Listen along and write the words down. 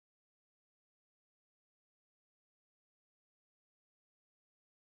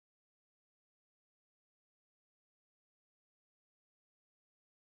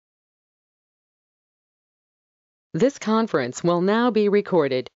This conference will now be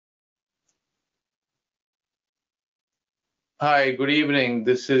recorded. Hi, good evening.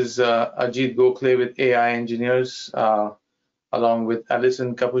 This is Ajit Gokhale with AI Engineers, along with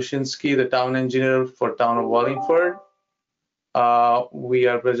Alison Kapuscinski, the town engineer for town of Wallingford. We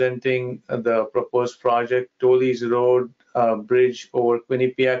are presenting the proposed project, Toelles Road Bridge over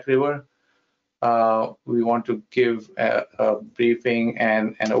Quinnipiac River. We want to give a briefing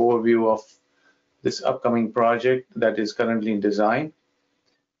and an overview of this upcoming project that is currently in design.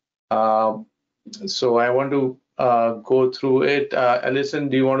 So I want to go through it. Alison,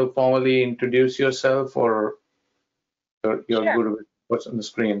 do you want to formally introduce yourself, or you're Sure. good with what's on the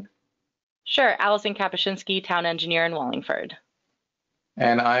screen? Sure, Alison Kapuscinski, town engineer in Wallingford.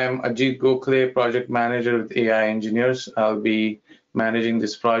 And I am Ajit Gokhale, project manager with AI Engineers. I'll be managing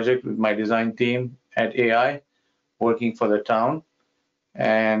this project with my design team at AI, working for the town.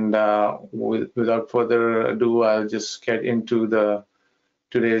 And without further ado, I'll just get into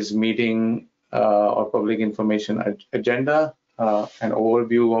today's meeting or public information agenda, an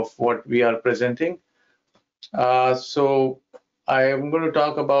overview of what we are presenting. So I am going to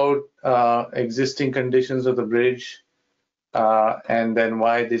talk about existing conditions of the bridge, and then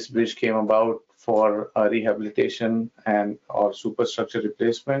why this bridge came about for rehabilitation and or superstructure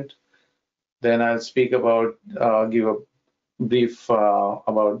replacement. Then I'll speak about, give a brief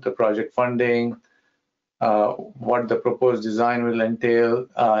about the project funding, what the proposed design will entail,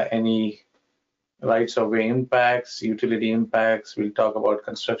 any rights of way impacts, utility impacts. We'll talk about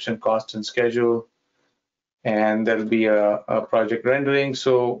construction cost and schedule, and there'll be a project rendering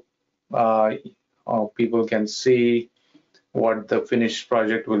so people can see what the finished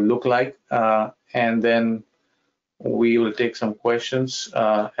project will look like, and then we will take some questions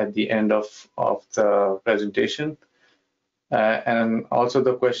at the end of the presentation, and also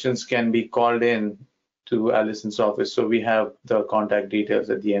the questions can be called in to Alison's office, so we have the contact details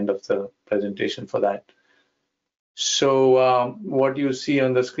at the end of the presentation for that. So what you see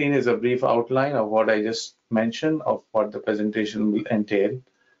on the screen is a brief outline of what I just mentioned, of what the presentation will entail.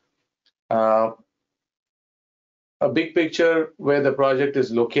 A big picture where the project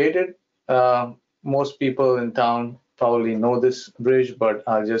is located. Most people in town probably know this bridge, but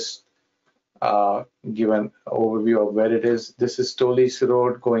I'll just give an overview of where it is. This is Toelles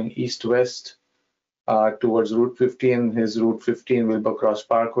Road going east-west towards Route 15. His Route 15 Wilbur Cross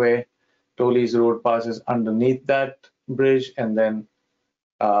Parkway. Toelles Road passes underneath that bridge and then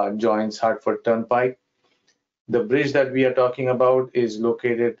joins Hartford Turnpike. The bridge that we are talking about is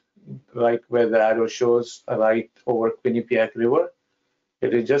located right where the arrow shows, right over Quinnipiac River.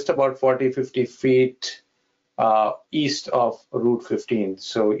 It is just about 40-50 feet east of Route 15.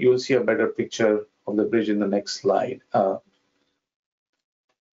 So you'll see a better picture of the bridge in the next slide.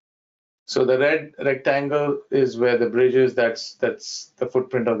 So the red rectangle is where the bridge is. That's the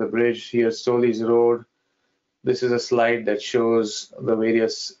footprint of the bridge. Here's Toelles Road. This is a slide that shows the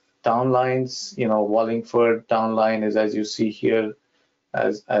various town lines. You know, Wallingford town line is, as you see here,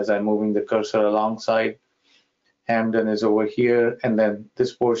 as I'm moving the cursor alongside. Hamden is over here, and then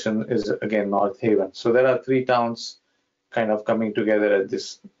this portion is again North Haven. So there are three towns kind of coming together at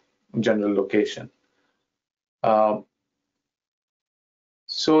this general location.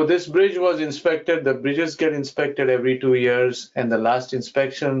 So this bridge was inspected. The bridges get inspected every 2 years, and the last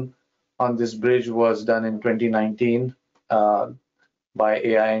inspection on this bridge was done in 2019 by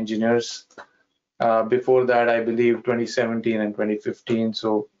AI Engineers. Before that, I believe 2017 and 2015.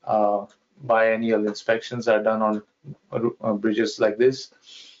 So biennial inspections are done on bridges like this.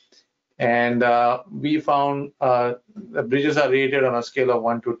 And we found the bridges are rated on a scale of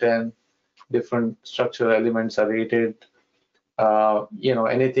 1 to 10. Different structural elements are rated.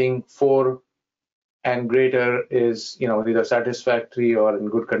 Anything 4 and greater is, either satisfactory or in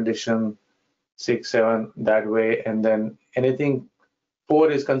good condition, 6, 7, that way. And then anything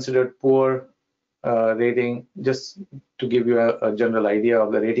 4 is considered poor rating, just to give you a general idea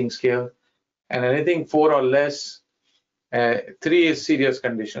of the rating scale. And anything 4 or less, 3 is serious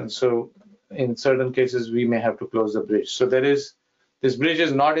condition. So in certain cases, we may have to close the bridge. So this bridge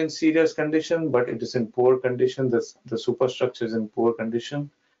is not in serious condition, but it is in poor condition. The superstructure is in poor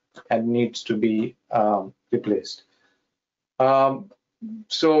condition and needs to be replaced.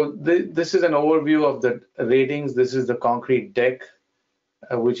 So this is an overview of the ratings. This is the concrete deck,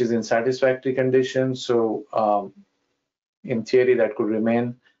 which is in satisfactory condition. So in theory, that could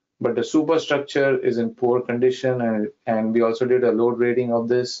remain. But the superstructure is in poor condition, and we also did a load rating of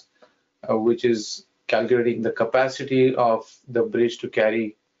this, which is calculating the capacity of the bridge to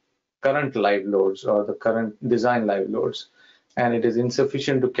carry current live loads or the current design live loads. and it is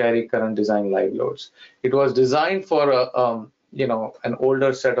insufficient to carry current design live loads. It was designed for an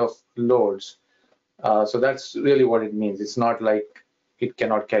older set of loads. So that's really what it means. It's not like it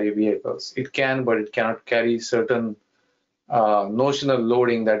cannot carry vehicles. It can, but it cannot carry certain notional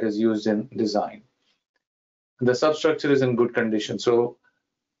loading that is used in design. The substructure is in good condition. So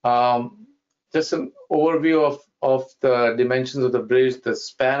just an overview of the dimensions of the bridge. The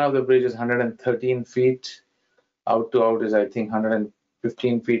span of the bridge is 113 feet. Out to out is, I think,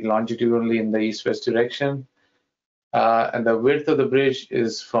 115 feet longitudinally in the east-west direction. And the width of the bridge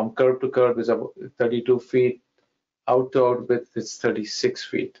is from curb to curb is about 32 feet. Out to out width is 36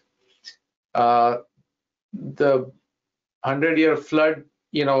 feet. The 100-year flood,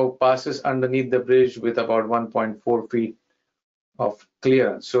 passes underneath the bridge with about 1.4 feet of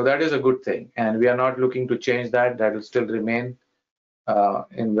clearance. So that is a good thing, and we are not looking to change that. That will still remain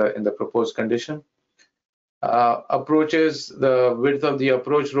in the proposed condition. Approaches, the width of the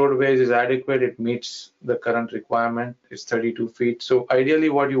approach roadways is adequate. It meets the current requirement. It's 32 feet. So ideally,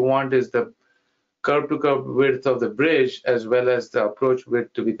 what you want is the curb to curb width of the bridge as well as the approach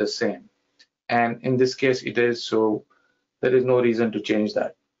width to be the same. And in this case, it is. So there is no reason to change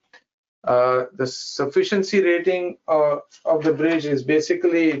that. The sufficiency rating of the bridge is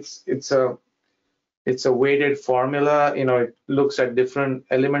basically it's a weighted formula. It looks at different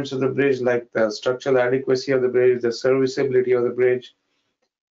elements of the bridge, like the structural adequacy of the bridge, the serviceability of the bridge,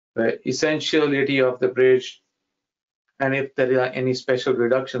 the essentiality of the bridge, and if there are any special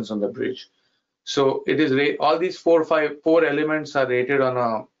reductions on the bridge. So it is all these four elements are rated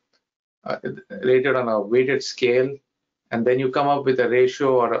on a weighted scale, and then you come up with a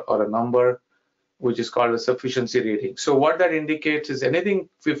ratio or a number, which is called a sufficiency rating. So what that indicates is anything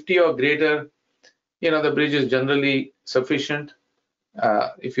 50 or greater, the bridge is generally sufficient.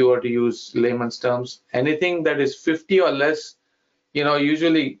 If you were to use layman's terms, anything that is 50 or less,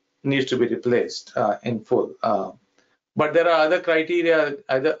 usually needs to be replaced in full. But there are other criteria,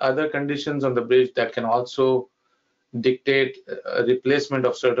 other conditions on the bridge that can also dictate a replacement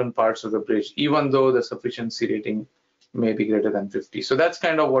of certain parts of the bridge, even though the sufficiency rating may be greater than 50. So that's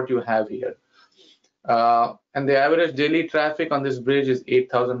kind of what you have here. And the average daily traffic on this bridge is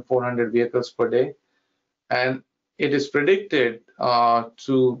 8,400 vehicles per day. And it is predicted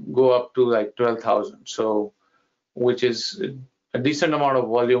to go up to like 12,000. So, which is a decent amount of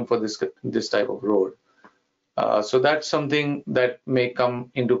volume for this type of road. So that's something that may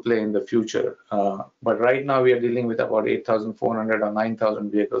come into play in the future. But right now we are dealing with about 8,400 or 9,000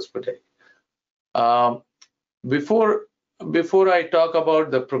 vehicles per day. Before I talk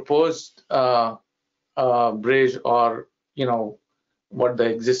about the proposed bridge or what the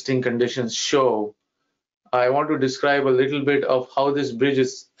existing conditions show, I want to describe a little bit of how this bridge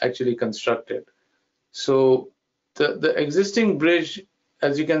is actually constructed. So the existing bridge,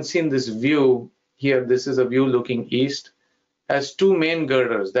 as you can see in this view here, this is a view looking east, has two main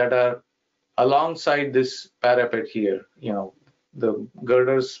girders that are alongside this parapet here. The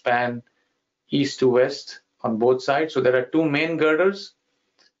girders span east to west on both sides. So there are two main girders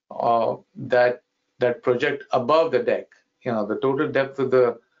that project above the deck. The total depth of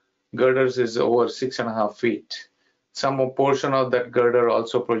the girders is over 6.5 feet. Some portion of that girder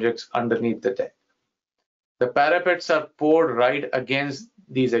also projects underneath the deck. The parapets are poured right against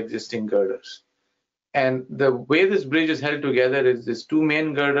these existing girders. And the way this bridge is held together is these two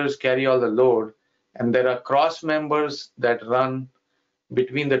main girders carry all the load, and there are cross members that run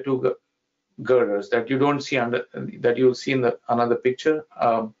between the two girders that you don't see that you'll see in another picture,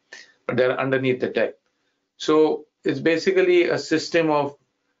 but they're underneath the deck. So it's basically a system of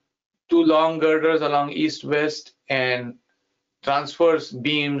two long girders along east-west and transverse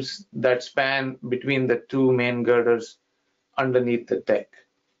beams that span between the two main girders underneath the deck.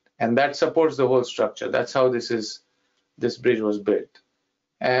 And that supports the whole structure. That's how this bridge was built.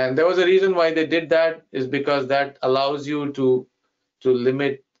 And there was a reason why they did that, is because that allows you to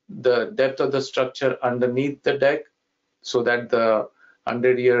limit the depth of the structure underneath the deck, so that the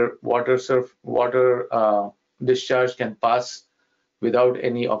 100-year water discharge can pass without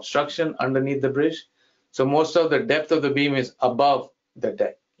any obstruction underneath the bridge. So most of the depth of the beam is above the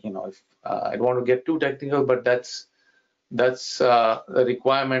deck. I don't want to get too technical, but that's a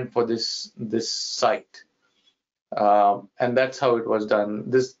requirement for this site. And that's how it was done.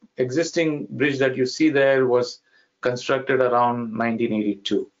 This existing bridge that you see there was constructed around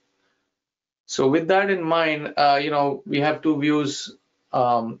 1982. So with that in mind, we have two views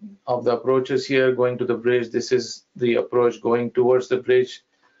of the approaches here going to the bridge. This is the approach going towards the bridge,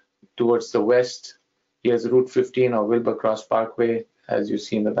 towards the west. Here's Route 15 or Wilbur Cross Parkway, as you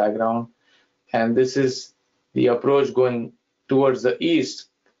see in the background. And this is the approach going towards the east,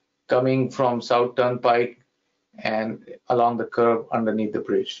 coming from South Turnpike and along the curve underneath the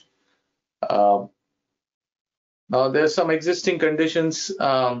bridge. Now there's some existing conditions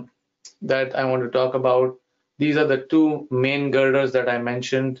that I want to talk about. These are the two main girders that I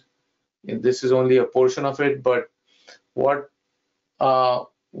mentioned. This is only a portion of it, but what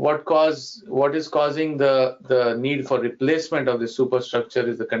is causing the need for replacement of the superstructure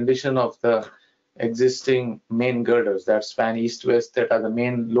is the condition of the existing main girders that span east-west, that are the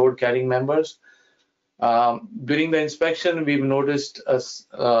main load-carrying members. During the inspection, we've noticed a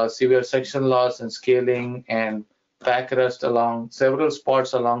severe section loss and scaling and pack rust along several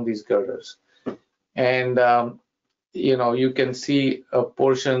spots along these girders. And you can see a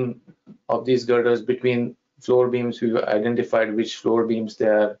portion of these girders between floor beams. We've identified which floor beams they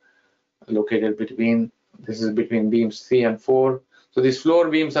are located between. This is between beams 3 and 4. So these floor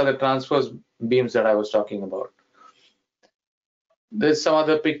beams are the transverse beams that I was talking about. There's some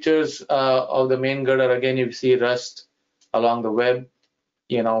other pictures of the main girder. Again, you see rust along the web,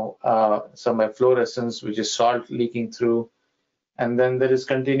 some efflorescence, which is salt leaking through. And then there is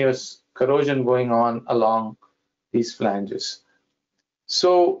continuous corrosion going on along these flanges.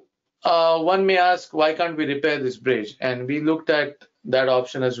 So one may ask, why can't we repair this bridge? And we looked at that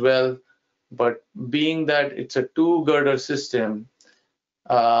option as well. But being that it's a two-girder system,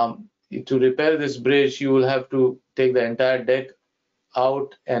 to repair this bridge, you will have to take the entire deck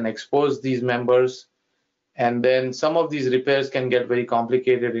out and expose these members. And then some of these repairs can get very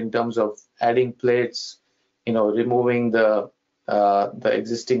complicated in terms of adding plates, removing the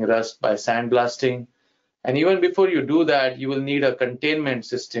existing rust by sandblasting. And even before you do that, you will need a containment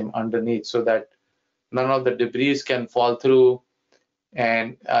system underneath so that none of the debris can fall through,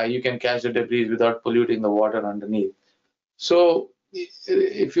 and you can catch the debris without polluting the water underneath. So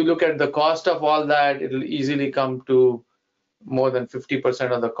if you look at the cost of all that, it will easily come to more than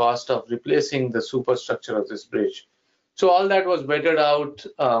 50% of the cost of replacing the superstructure of this bridge. So all that was vetted out,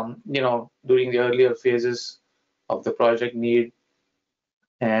 during the earlier phases of the project need,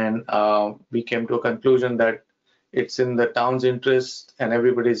 and we came to a conclusion that it's in the town's interest and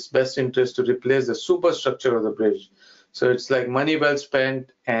everybody's best interest to replace the superstructure of the bridge. So it's like money well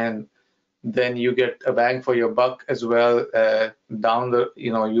spent, and then you get a bang for your buck as well.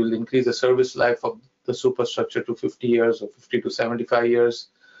 You'll increase the service life of the superstructure to 50 years or 50 to 75 years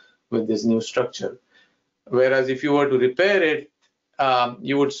with this new structure. Whereas if you were to repair it,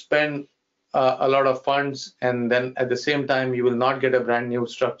 you would spend a lot of funds, and then at the same time, you will not get a brand new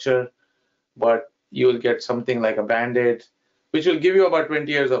structure, but you will get something like a Band-Aid, which will give you about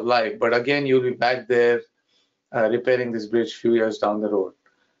 20 years of life. But again, you'll be back there repairing this bridge a few years down the road.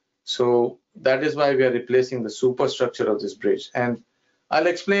 So that is why we are replacing the superstructure of this bridge. And I'll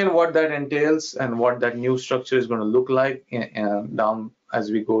explain what that entails and what that new structure is going to look like down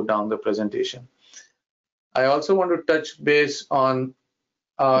as we go down the presentation. I also want to touch base on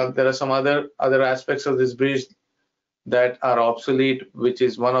there are some other aspects of this bridge that are obsolete, which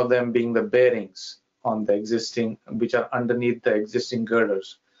is one of them being the bearings on the existing, which are underneath the existing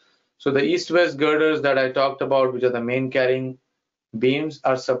girders. So the east-west girders that I talked about, which are the main carrying beams,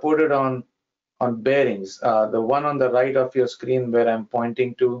 are supported on bearings. The one on the right of your screen where I'm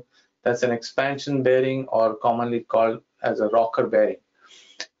pointing to, that's an expansion bearing, or commonly called as a rocker bearing.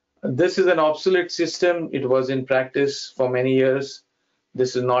 This is an obsolete system. It was in practice for many years.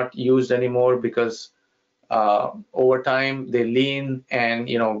 This is not used anymore because over time they lean and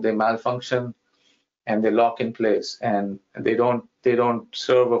they malfunction and they lock in place, and they don't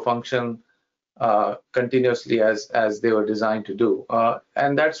serve a function continuously as they were designed to do.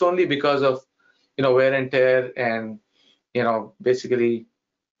 And that's only because of wear and tear and basically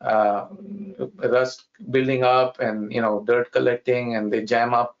rust building up and dirt collecting, and they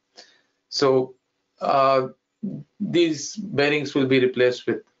jam up. So these bearings will be replaced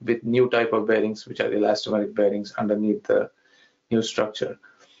with new type of bearings, which are elastomeric bearings underneath the new structure.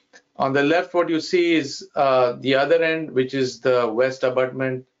 On the left, what you see is the other end, which is the west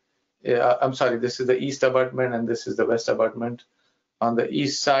abutment. I'm sorry, this is the east abutment and this is the west abutment. On the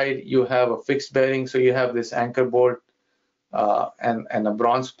east side, you have a fixed bearing, so you have this anchor bolt and a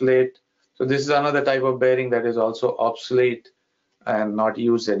bronze plate. So this is another type of bearing that is also obsolete and not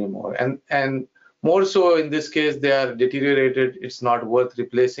used anymore. And more so in this case, they are deteriorated. It's not worth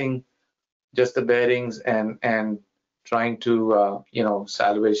replacing just the bearings and trying to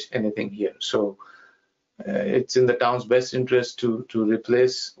salvage anything here. So it's in the town's best interest to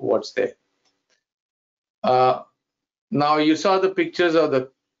replace what's there. Now you saw the pictures of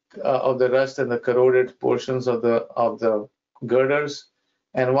the rust and the corroded portions of the girders,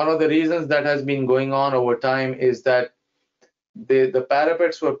 and one of the reasons that has been going on over time is that the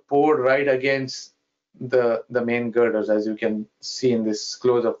parapets were poured right against the main girders, as you can see in this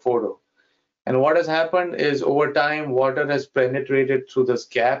close-up photo. And what has happened is over time, water has penetrated through this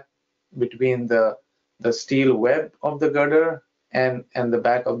gap between the steel web of the girder and the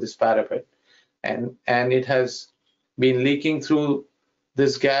back of this parapet. And it has been leaking through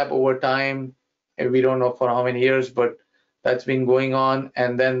this gap over time. And we don't know for how many years, but that's been going on.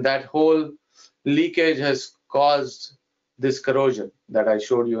 And then that whole leakage has caused this corrosion that I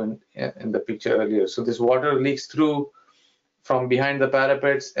showed you in the picture earlier. So this water leaks through from behind the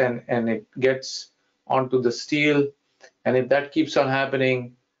parapets and it gets onto the steel. And if that keeps on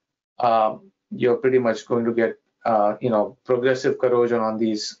happening, you're pretty much going to get progressive corrosion on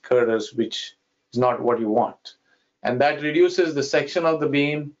these girders, which is not what you want. And that reduces the section of the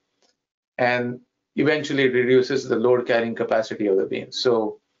beam and eventually reduces the load carrying capacity of the beam.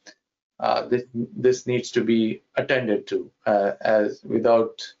 So this needs to be attended to as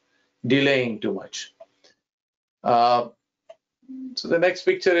without delaying too much. So the next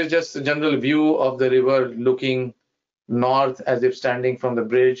picture is just a general view of the river looking north as if standing from the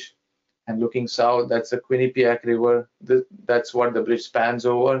bridge, and looking south, that's the Quinnipiac River. That's what the bridge spans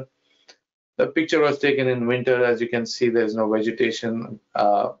over. The picture was taken in winter. As you can see, there's no vegetation,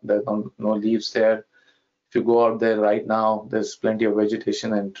 there's no leaves there. If you go out there right now, there's plenty of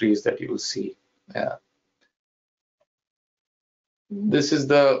vegetation and trees that you will see. Yeah. This is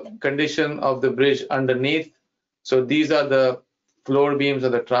the condition of the bridge underneath. So these are the floor beams or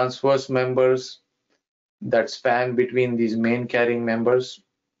the transverse members that span between these main carrying members.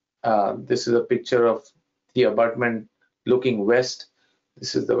 This is a picture of the abutment looking west.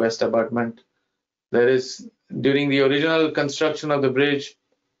 This is the west abutment. During the original construction of the bridge,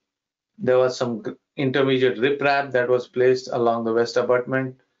 there was some intermediate riprap that was placed along the west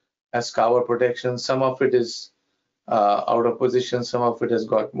abutment as cover protection. Some of it is out of position, some of it has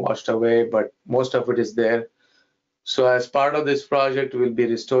got washed away, but most of it is there. So as part of this project, we'll be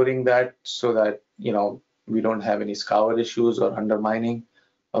restoring that so that we don't have any scour issues or undermining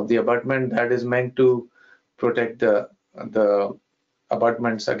of the abutment. That is meant to protect the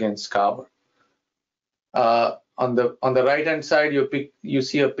abutments against scour. On the right hand side, you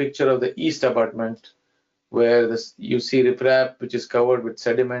see a picture of the east abutment where you see riprap, which is covered with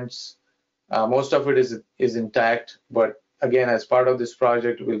sediments. Most of it is intact, but again, as part of this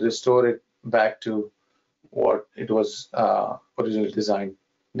project, we'll restore it back to what it was originally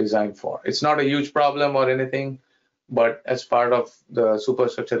designed for. It's not a huge problem or anything, but as part of the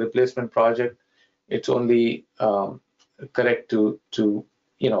superstructure replacement project, it's only correct to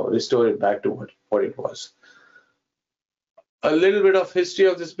restore it back to what it was. A little bit of history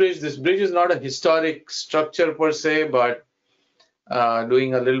of this bridge. This bridge is not a historic structure per se, but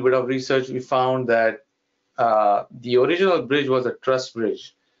doing a little bit of research, we found that the original bridge was a truss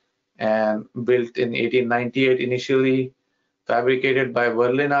bridge and built in 1898 initially, fabricated by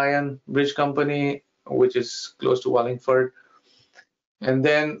Berlin Iron Bridge Company, which is close to Wallingford. And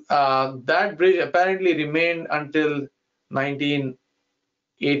then that bridge apparently remained until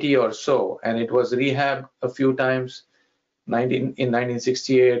 1980 or so, and it was rehabbed a few times in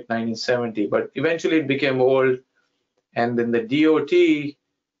 1968, 1970, but eventually it became old. And then the DOT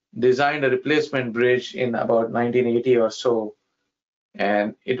designed a replacement bridge in about 1980 or so,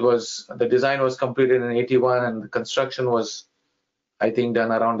 and the design was completed in 81, and the construction was, I think,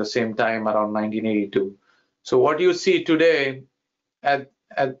 done around the same time, around 1982. So what you see today on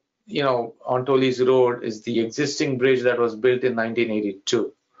Toelles Road is the existing bridge that was built in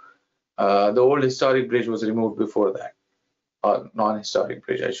 1982. The old historic bridge was removed before that, or non-historic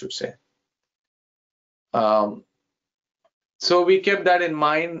bridge, I should say. So we kept that in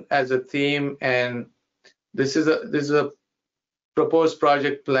mind as a theme, and this is a proposed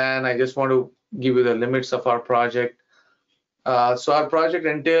project plan. I just want to give you the limits of our project. So our project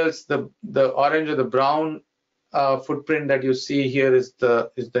entails the orange or the brown footprint that you see here is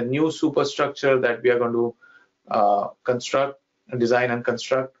the new superstructure that we are going to design and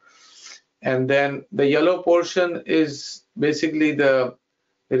construct. And then the yellow portion is basically the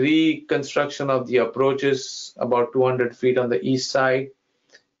reconstruction of the approaches, about 200 feet on the east side,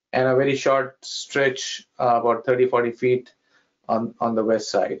 and a very short stretch, about 30-40 feet on the west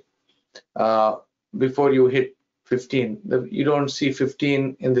side. Before you hit 15, you don't see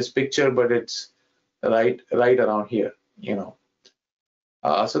 15 in this picture, but it's right around here,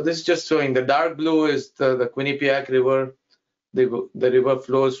 So this is just showing. The dark blue is the Quinnipiac River. The river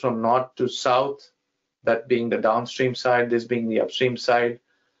flows from north to south, that being the downstream side, this being the upstream side.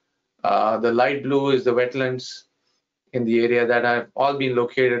 The light blue is the wetlands in the area that have all been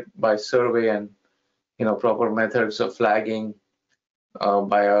located by survey and proper methods of flagging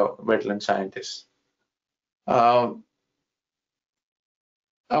by a wetland scientist. I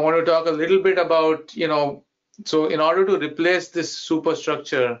want to talk a little bit about, so in order to replace this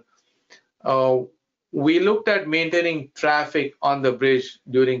superstructure, we looked at maintaining traffic on the bridge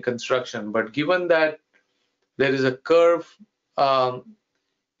during construction, but given that there is a curve,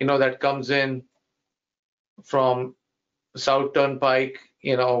 that comes in from South Turnpike,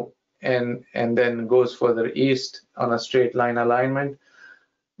 and then goes further east on a straight line alignment,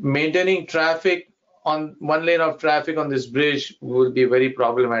 maintaining traffic on one lane of traffic on this bridge will be very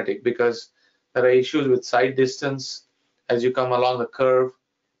problematic because there are issues with sight distance as you come along the curve,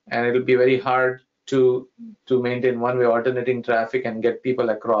 and it'll be very hard to maintain one-way alternating traffic and get people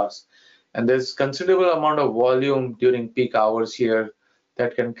across. And there's considerable amount of volume during peak hours here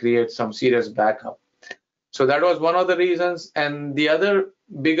that can create some serious backup. So that was one of the reasons. And the other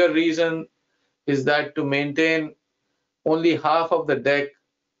bigger reason is that to maintain only half of the deck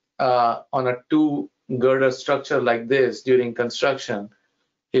on a two girder structure like this during construction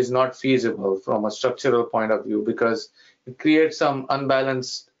is not feasible from a structural point of view because it creates some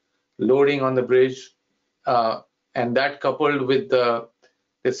unbalanced loading on the bridge, and that coupled with the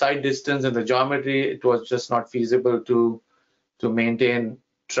side distance and the geometry, it was just not feasible to maintain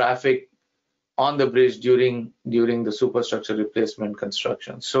traffic on the bridge during the superstructure replacement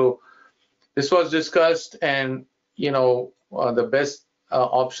construction. So this was discussed, and the best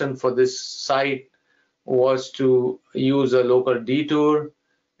option for this site was to use a local detour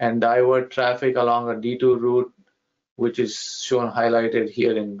and divert traffic along a detour route, which is shown highlighted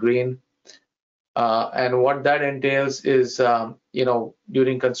here in green. And what that entails is,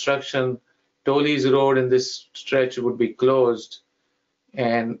 during construction, Toelles Road in this stretch would be closed,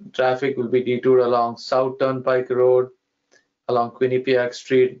 and traffic will be detoured along South Turnpike Road, along Quinnipiac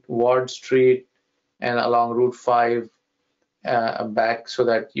Street, Ward Street, and along Route 5 back, so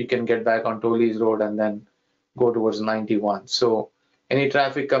that you can get back on Toelles Road and then go towards 91. So any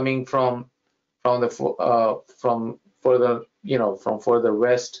traffic coming from further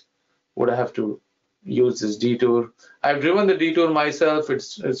west would have to use this detour. I've driven the detour myself.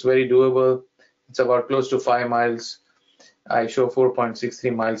 It's very doable. It's about close to 5 miles. I show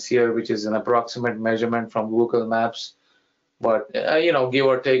 4.63 miles here, which is an approximate measurement from Google Maps. But, give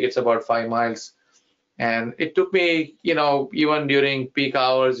or take, it's about 5 miles. And it took me, even during peak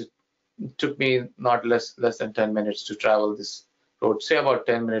hours, it took me not less than 10 minutes to travel this road, say about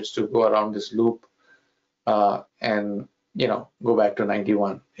 10 minutes to go around this loop and, go back to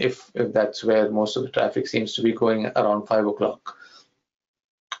 91, if that's where most of the traffic seems to be going around 5 o'clock.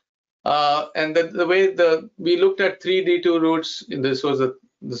 And the way we looked at 3 detour routes, this was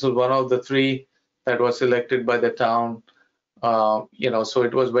one of the 3 that was selected by the town. So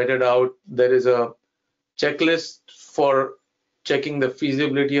it was vetted out. There is a checklist for checking the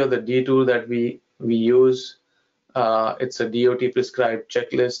feasibility of the detour that we use. It's a DOT prescribed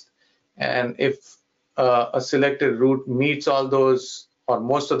checklist, and if a selected route meets all those or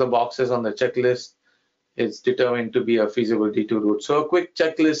most of the boxes on the checklist, it's determined to be a feasible detour route. So a quick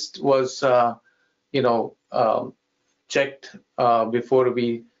checklist was checked before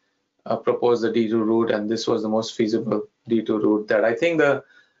we proposed the detour route, and this was the most feasible detour route that I think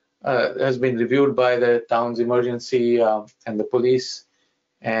has been reviewed by the town's emergency and the police.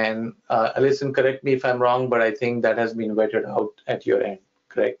 And Alison, correct me if I'm wrong, but I think that has been vetted out at your end,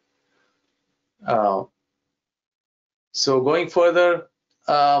 correct? So going further,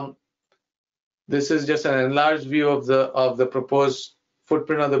 this is just an enlarged view of the proposed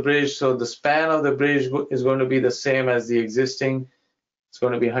footprint of the bridge. So the span of the bridge is going to be the same as the existing. It's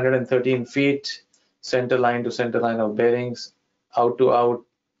going to be 113 feet, center line to center line of bearings. Out to out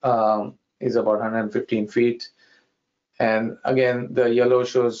is about 115 feet. And again, the yellow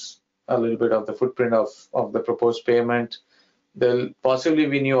shows a little bit of the footprint of the proposed pavement. There'll possibly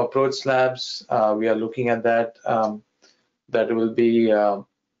be new approach slabs. We are looking at that. That will be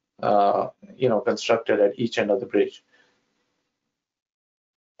constructed at each end of the bridge.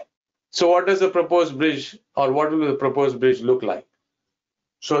 So what does the proposed bridge, or what will the proposed bridge look like?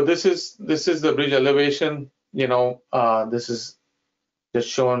 So this is the bridge elevation. This is just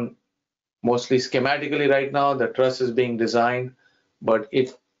shown mostly schematically right now. The truss is being designed, but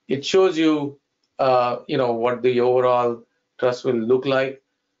it shows you what the overall truss will look like.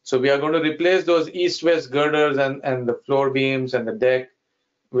 So we are going to replace those east-west girders and the floor beams and the deck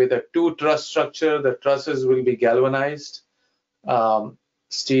with a 2-truss structure. The trusses will be galvanized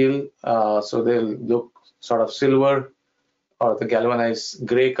steel, so they'll look sort of silver or the galvanized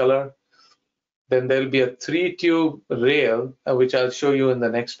gray color. Then there'll be a 3-tube rail, which I'll show you in the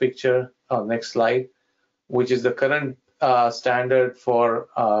next picture or next slide, which is the current standard for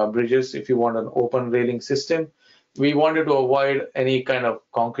bridges if you want an open railing system. We wanted to avoid any kind of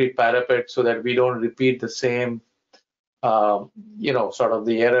concrete parapet so that we don't repeat the same, sort of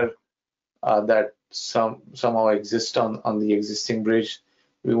the error that somehow exists on the existing bridge.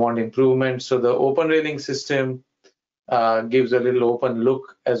 We want improvement. So the open railing system gives a little open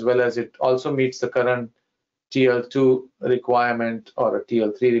look, as well as it also meets the current TL2 requirement or a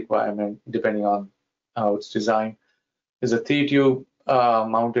TL3 requirement, depending on how it's designed. Is a 3-tube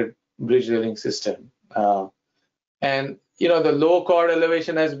mounted bridge railing system. And the low chord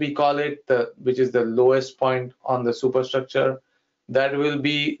elevation, as we call it, which is the lowest point on the superstructure, that will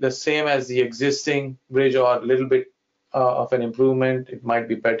be the same as the existing bridge or a little bit of an improvement. It might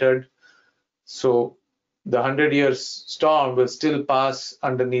be bettered. So the 100-year storm will still pass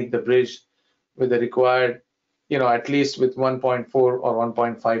underneath the bridge with the required, at least with 1.4 or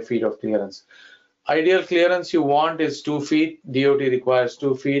 1.5 feet of clearance. Ideal clearance you want is 2 feet. DOT requires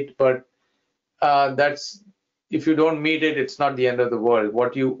 2 feet, but that's, if you don't meet it, it's not the end of the world.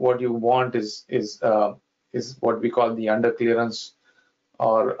 What you want is what we call the under clearance,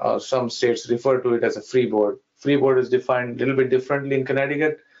 or some states refer to it as a freeboard. Freeboard is defined a little bit differently in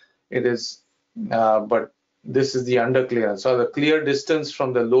Connecticut. It is, but this is the under clearance, so the clear distance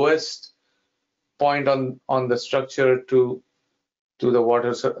from the lowest point on the structure to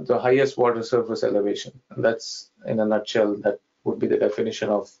the highest water surface elevation. And that's, in a nutshell, that would be the definition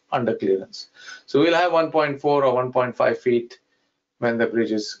of under clearance. So we'll have 1.4 or 1.5 feet when the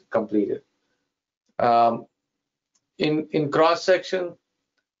bridge is completed. In cross section,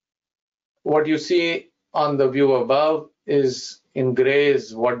 what you see on the view above is in gray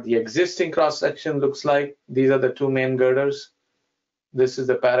is what the existing cross section looks like. These are the two main girders. This is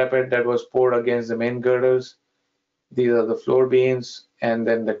the parapet that was poured against the main girders. These are the floor beams, and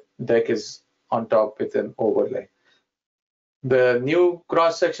then the deck is on top with an overlay. The new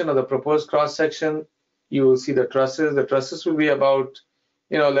cross section, or the proposed cross section, you will see the trusses. The trusses will be about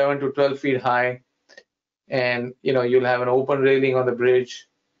 11 to 12 feet high, and you'll have an open railing on the bridge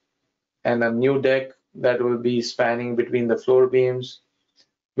and a new deck that will be spanning between the floor beams.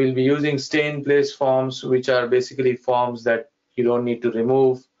 We'll be using stay-in-place forms, which are basically forms that you don't need to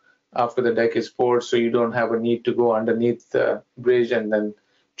remove after the deck is poured, so you don't have a need to go underneath the bridge and then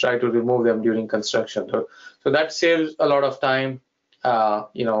try to remove them during construction. So that saves a lot of time.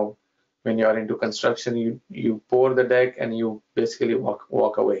 When you are into construction, you pour the deck and you basically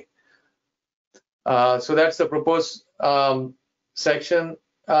walk away. So that's the proposed section.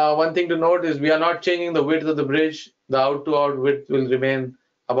 One thing to note is we are not changing the width of the bridge. The out-to-out width will remain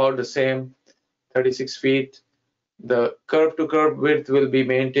about the same, 36 feet. The curb-to-curb width will be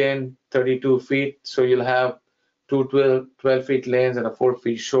maintained, 32 feet. So you'll have two 12 feet lanes and a 4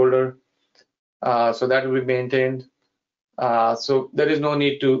 feet shoulder. So that will be maintained. So there is no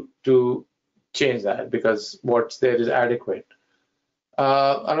need to change that, because what's there is adequate.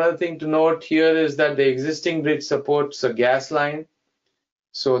 Another thing to note here is that the existing bridge supports a gas line.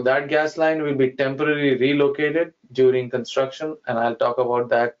 So that gas line will be temporarily relocated during construction, and I'll talk about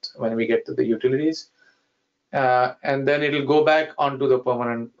that when we get to the utilities. And then it'll go back onto the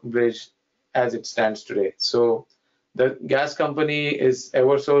permanent bridge as it stands today. So the gas company is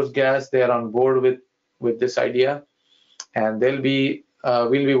Eversource Gas. They are on board with this idea, and we'll be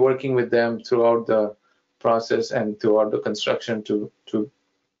working with them throughout the process and throughout the construction so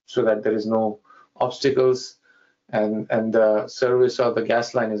that there is no obstacles, and the service of the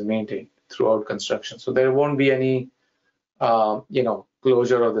gas line is maintained throughout construction. So there won't be any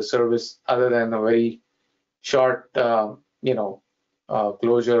closure of the service other than a very short closure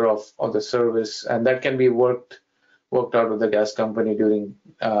of the service, and that can be worked out with the gas company during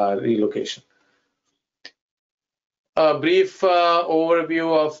relocation. A brief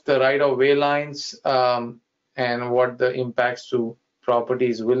overview of the right-of-way lines and what the impacts to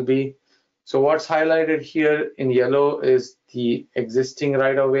properties will be. So what's highlighted here in yellow is the existing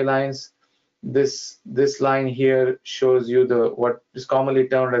right-of-way lines. This line here shows you what is commonly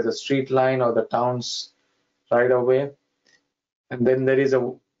termed as a street line or the town's right-of-way. And then there is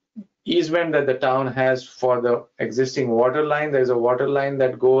a easement that the town has for the existing water line. There's a water line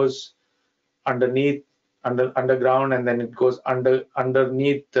that goes underground, and then it goes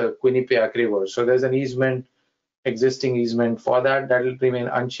underneath the Quinnipiac River. So there's an existing easement for that will remain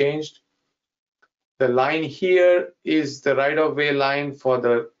unchanged. The line here is the right-of-way line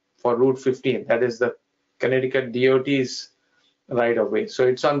for Route 15. That is the Connecticut DOT's right-of-way. So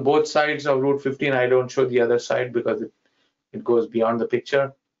it's on both sides of Route 15. I don't show the other side because it goes beyond the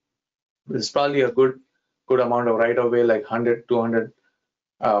picture. There's probably a good amount of right-of-way, like 100, 200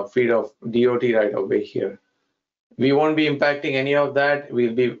 feet of DOT right-of-way here. We won't be impacting any of that.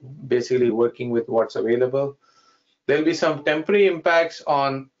 We'll be basically working with what's available. There'll be some temporary impacts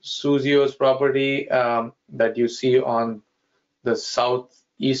on Suzio's property that you see on the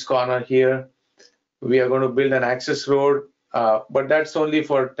southeast corner here. We are going to build an access road, but that's only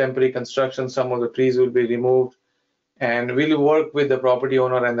for temporary construction. Some of the trees will be removed, and we'll work with the property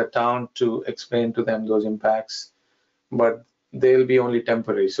owner and the town to explain to them those impacts, but they'll be only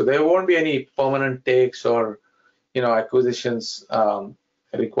temporary. So there won't be any permanent takes or acquisitions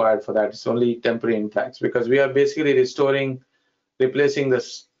required for that. It's only temporary impacts because we are basically replacing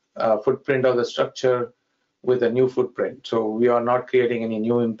the footprint of the structure with a new footprint. So we are not creating any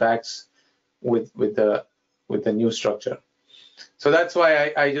new impacts with the new structure. So that's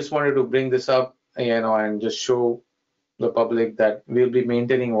why I just wanted to bring this up, and just show the public that we'll be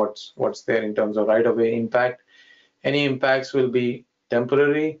maintaining what's there in terms of right-of-way impact. Any impacts will be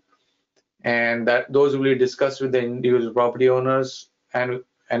temporary, and that those will be discussed with the individual property owners and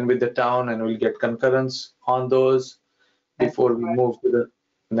with the town, and we'll get concurrence on those before we move to the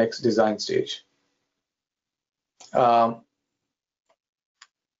next design stage. I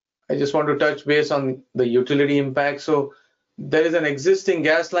just want to touch base on the utility impact. So there is an existing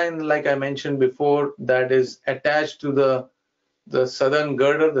gas line, like I mentioned before, that is attached to the southern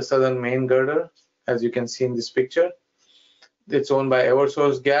girder, the southern main girder, as you can see in this picture. It's owned by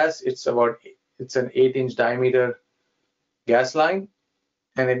Eversource Gas. It's an 8-inch diameter gas line,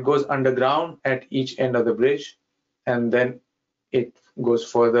 and it goes underground at each end of the bridge, and then it goes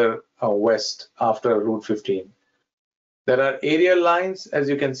further west after Route 15. There are aerial lines, as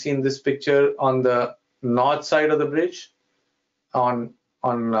you can see in this picture, on the north side of the bridge, on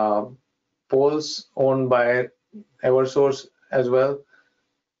poles owned by Eversource as well.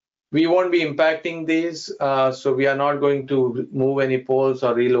 We won't be impacting these, so we are not going to move any poles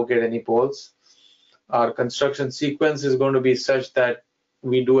or relocate any poles. Our construction sequence is going to be such that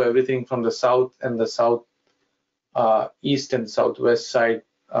we do everything from the south and the south east and southwest side,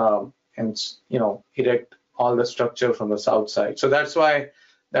 and erect all the structure from the south side. So that's why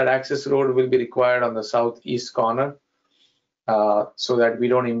that access road will be required on the southeast corner, so that we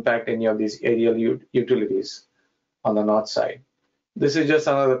don't impact any of these aerial utilities on the north side. This is just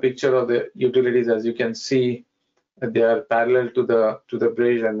another picture of the utilities. As you can see, they are parallel to the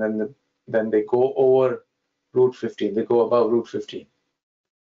bridge, and then they go over Route 15. They go above Route 15.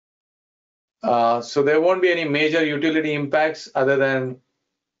 So there won't be any major utility impacts other than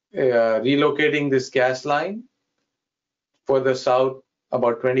relocating this gas line for the south,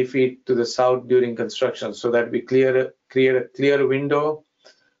 about 20 feet to the south during construction, so that we create a clear window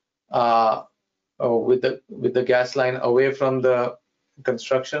with the gas line away from the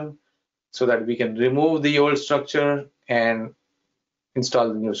construction, so that we can remove the old structure and install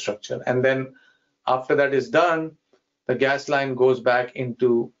the new structure. And then after that is done, the gas line goes back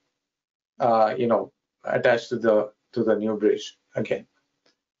into attached to the new bridge again.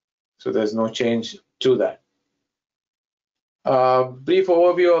 So there's no change to that. Brief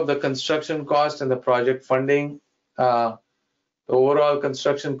overview of the construction cost and the project funding. The overall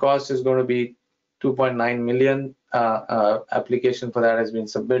construction cost is going to be 2.9 million. Application for that has been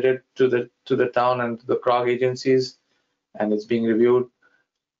submitted to the town and to the CROG agencies, and it's being reviewed.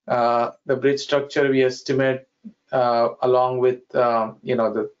 The bridge structure we estimate, along with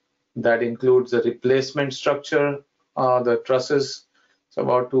that includes the replacement structure, the trusses, so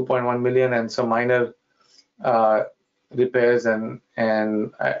about 2.1 million, and some minor repairs and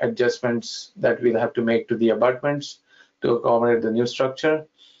adjustments that we'll have to make to the abutments to accommodate the new structure.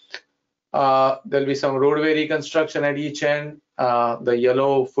 There'll be some roadway reconstruction at each end. The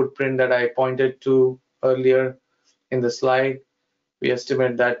yellow footprint that I pointed to earlier in the slide, we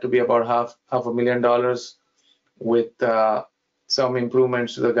estimate that to be about half $500,000, with some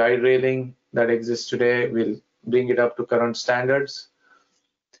improvements to the guide railing that exists today. We'll bring it up to current standards.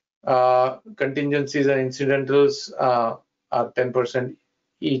 Contingencies and incidentals are 10%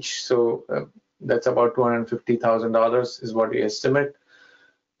 each, so that's about $250,000 is what we estimate.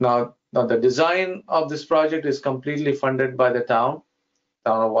 Now the design of this project is completely funded by the town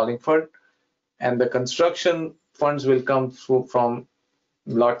of Wallingford, and the construction funds will come through from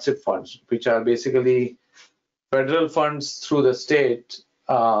LOTSIP funds, which are basically federal funds through the state,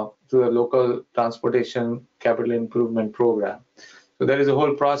 through the local transportation capital improvement program. So there is a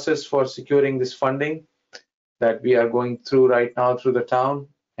whole process for securing this funding that we are going through right now through the town,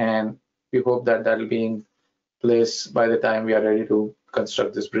 and we hope that that'll be in place by the time we are ready to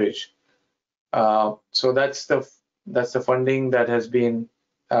construct this bridge. So that's the funding that has been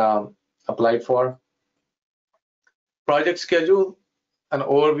applied for. Project schedule, an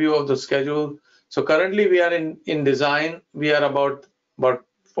overview of the schedule. So currently we are in design. We are about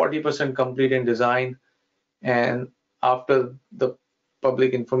 40% complete in design, and after the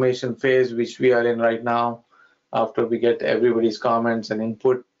public information phase, which we are in right now, after we get everybody's comments and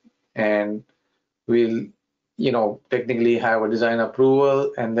input, and we'll technically have a design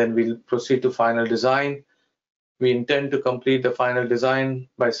approval, and then we'll proceed to final design. We intend to complete the final design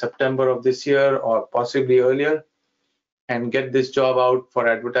by September of this year or possibly earlier, and get this job out for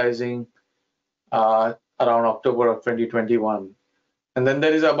advertising around October of 2021. And then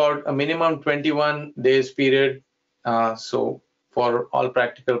there is about a minimum 21 days period. So for all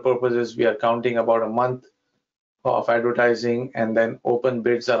practical purposes, we are counting about a month of advertising, and then open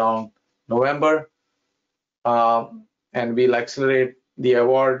bids around November. And we'll accelerate the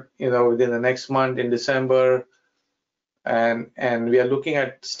award, within the next month in December. And we are looking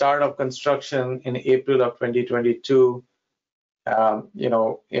at start of construction in April of 2022.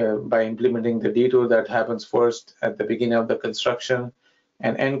 By implementing the detour that happens first at the beginning of the construction,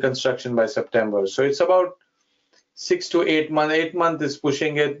 and end construction by September. So it's about 6 to 8 months. 8 months is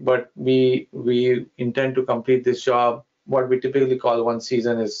pushing it, but we intend to complete this job. What we typically call one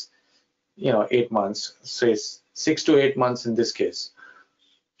season is 8 months. So it's 6 to 8 months in this case.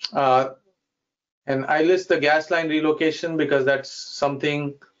 And I list the gas line relocation because that's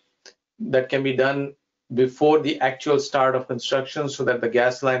something that can be done before the actual start of construction, so that the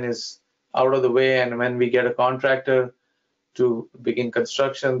gas line is out of the way, and when we get a contractor to begin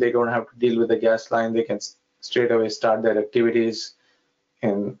construction, they don't have to deal with the gas line. They can straight away start their activities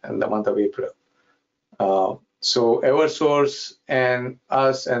in the month of April. So Eversource and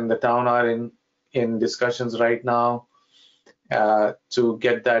us and the town are in discussions right now to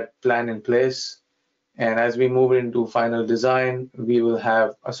get that plan in place. And as we move into final design, we will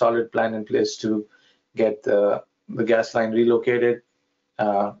have a solid plan in place to get the gas line relocated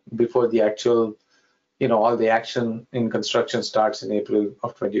before the actual, all the action in construction starts in April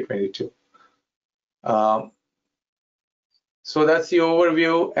of 2022. So that's the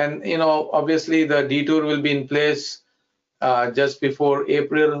overview. And, obviously the detour will be in place just before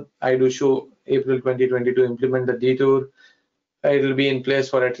April. I do show April 2022 implement the detour. It will be in place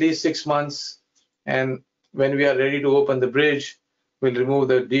for at least 6 months. And when we are ready to open the bridge, we'll remove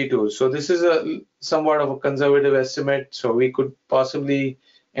the detour. So this is somewhat of a conservative estimate. So we could possibly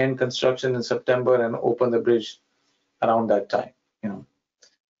end construction in September and open the bridge around that time.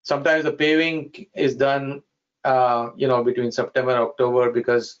 Sometimes the paving is done, between September and October,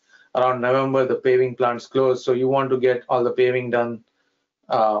 because around November the paving plant's closed. So you want to get all the paving done,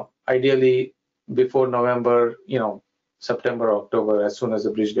 ideally before November, September or October, as soon as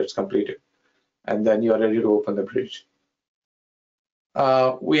the bridge gets completed, and then you are ready to open the bridge.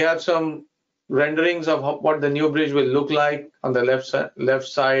 We have some renderings of what the new bridge will look like. On the left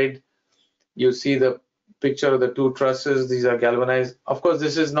side, you see the picture of the two trusses. These are galvanized. Of course,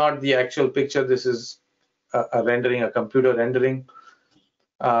 this is not the actual picture. This is a rendering, a computer rendering.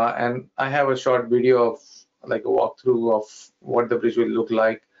 And I have a short video of like a walkthrough of what the bridge will look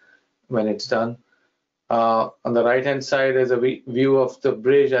like when it's done. On the right-hand side is a view of the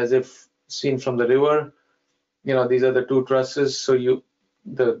bridge as if seen from the river. These are the two trusses. So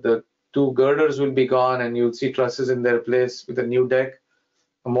the two girders will be gone, and you'll see trusses in their place with a new deck,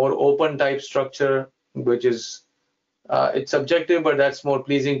 a more open type structure, which is it's subjective, but that's more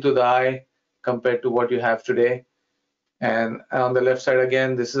pleasing to the eye compared to what you have today. And on the left side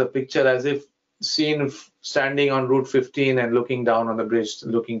again, this is a picture as if seen standing on Route 15 and looking down on the bridge,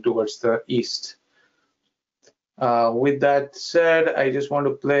 looking towards the east. With that said, I just want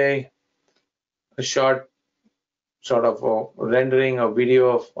to play a short sort of a rendering, a video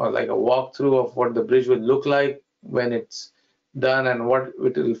of, or like a walkthrough of what the bridge will look like when it's done, and what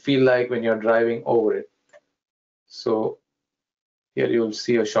it will feel like when you're driving over it. So here you'll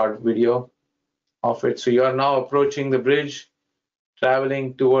see a short video of it. So you are now approaching the bridge,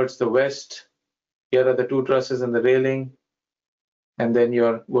 traveling towards the west. Here are the two trusses and the railing, and then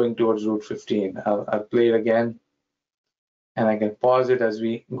you're going towards Route 15. I'll play it again, and I can pause it as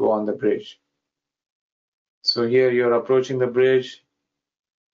we go on the bridge. So here you're approaching the bridge,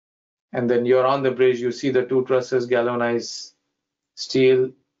 and then you're on the bridge. You see the two trusses, galvanized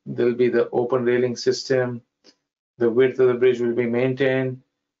steel. There'll be the open railing system. The width of the bridge will be maintained,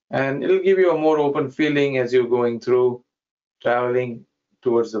 and it'll give you a more open feeling as you're going through, traveling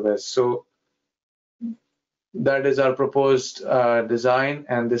towards the west. So that is our proposed design,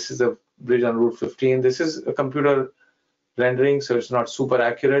 and this is a bridge on Route 15. This is a computer rendering, so it's not super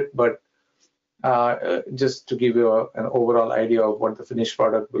accurate, but just to give you an overall idea of what the finished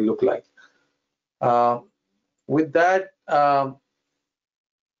product will look like. With that,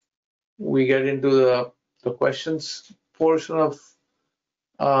 we get into the questions portion of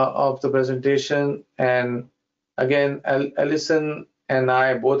the presentation. And again, Alison and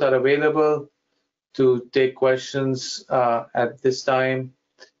I both are available to take questions at this time.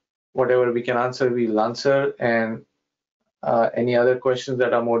 Whatever we can answer, we'll answer. And any other questions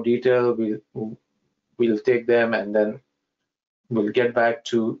that are more detailed, we'll take them, and then we'll get back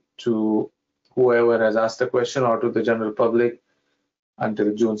to whoever has asked the question or to the general public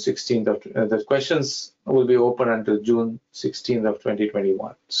until June 16th. The questions will be open until June 16th of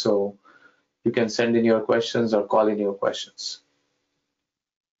 2021. So you can send in your questions or call in your questions.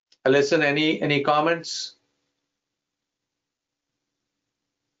 Alison, any comments?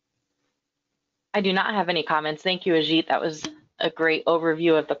 I do not have any comments. Thank you, Ajit. That was a great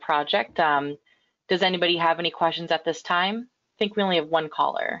overview of the project. Does anybody have any questions at this time? I think we only have one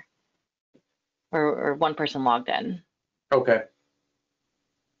caller or one person logged in. Okay.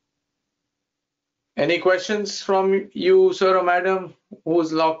 Any questions from you, sir or madam,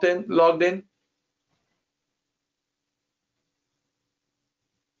 who's logged in?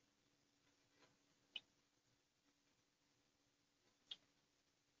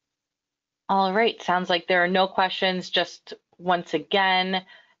 All right, sounds like there are no questions. Just once again,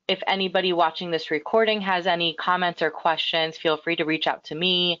 if anybody watching this recording has any comments or questions, feel free to reach out to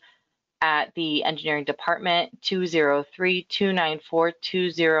me at the engineering department,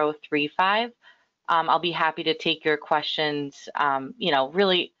 203-294-2035. I'll be happy to take your questions,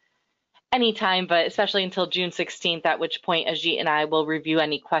 really anytime, but especially until June 16th, at which point Ajit and I will review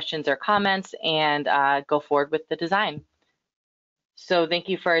any questions or comments and go forward with the design. So thank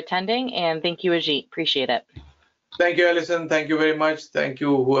you for attending, and thank you, Ajit. Appreciate it. Thank you, Alison. Thank you very much. Thank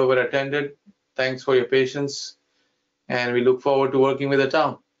you, whoever attended. Thanks for your patience. And we look forward to working with the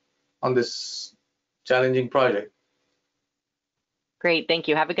town on this challenging project. Great. Thank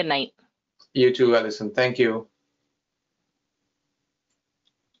you. Have a good night. You too, Alison. Thank you.